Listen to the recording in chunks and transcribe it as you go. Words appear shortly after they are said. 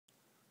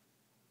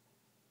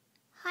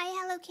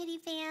Hello Kitty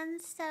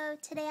fans, so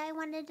today I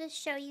wanted to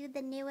show you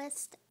the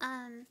newest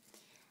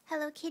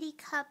Hello Kitty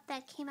cup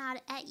that came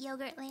out at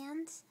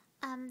YogurtLand.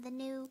 The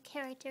new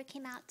character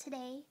came out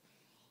today,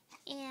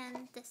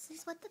 and this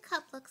is what the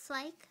cup looks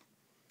like.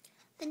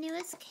 The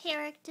newest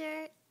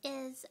character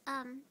is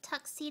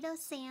Tuxedo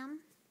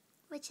Sam,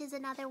 which is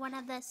another one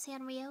of the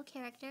Sanrio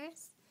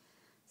characters.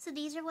 So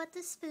these are what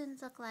the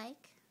spoons look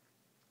like.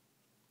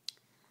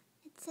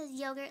 It says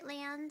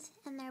YogurtLand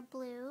and they're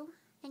blue.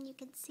 And you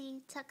can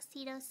see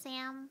Tuxedo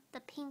Sam,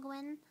 the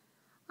penguin,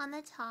 on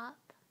the top.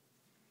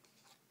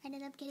 I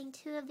ended up getting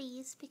 2 of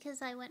these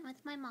because I went with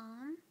my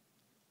mom.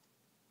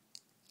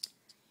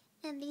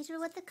 And these are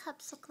what the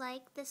cups look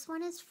like. This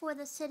one is for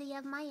the city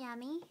of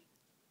Miami.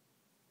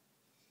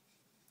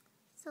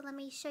 So let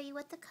me show you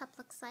what the cup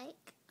looks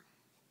like.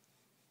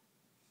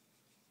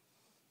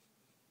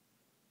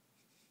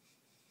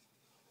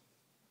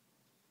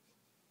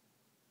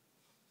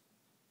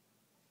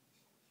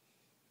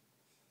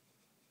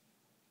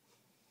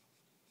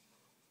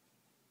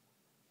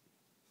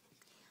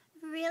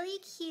 Really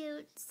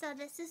cute. So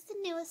this is the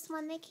newest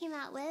one they came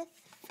out with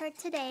for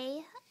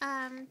today.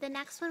 The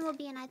next one will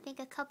be in, I think,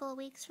 a couple of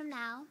weeks from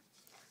now.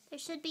 There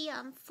should be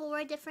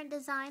 4 different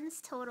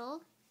designs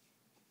total.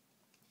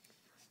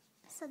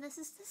 So this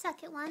is the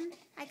second one.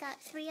 I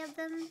got 3 of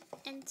them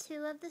and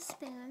 2 of the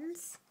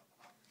spoons.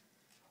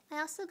 I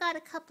also got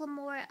a couple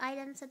more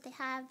items that they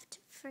have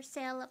for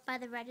sale up by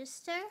the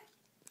register.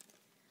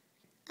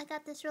 I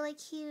got this really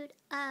cute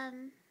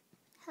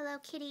Hello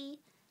Kitty.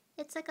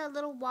 It's like a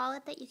little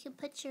wallet that you can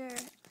put your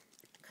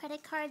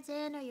credit cards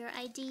in or your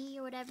ID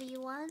or whatever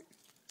you want.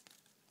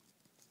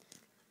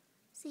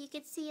 So you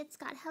can see it's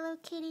got Hello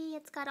Kitty,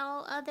 it's got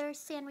all other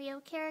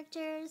Sanrio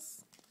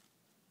characters.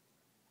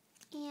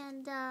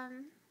 And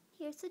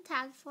here's the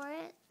tag for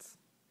it.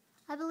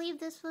 I believe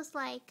this was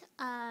like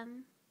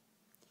 $2.50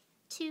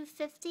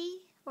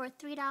 or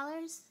 $3.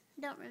 I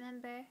don't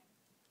remember.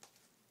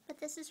 But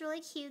this is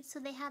really cute, so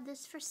they have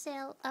this for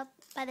sale up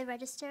by the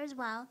register as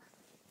well.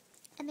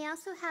 And they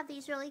also have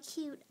these really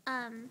cute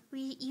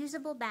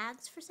reusable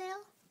bags for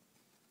sale.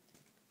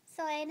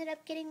 So I ended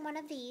up getting one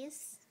of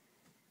these.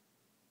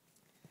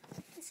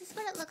 This is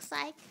what it looks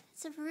like.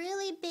 It's a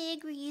really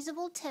big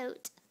reusable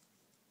tote.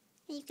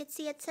 And you can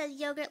see it says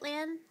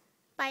YogurtLand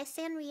by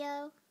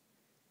Sanrio.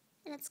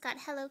 And it's got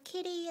Hello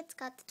Kitty, it's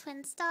got the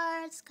twin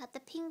stars, it's got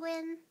the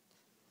penguin.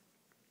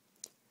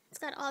 It's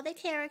got all the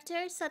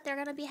characters that they're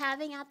going to be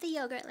having at the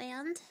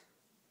YogurtLand.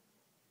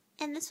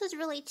 And this was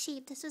really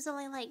cheap. This was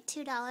only like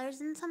 $2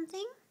 and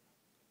something.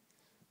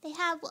 They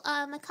have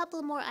a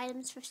couple more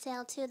items for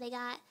sale too. They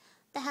got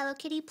the Hello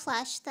Kitty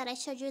plush that I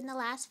showed you in the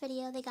last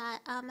video. They got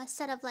a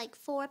set of like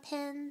 4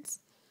 pins.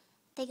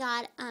 They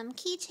got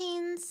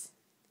keychains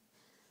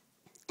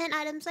and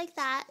items like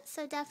that.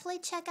 So definitely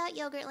check out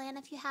YogurtLand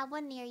if you have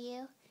one near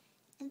you.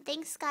 And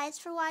thanks guys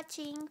for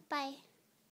watching. Bye.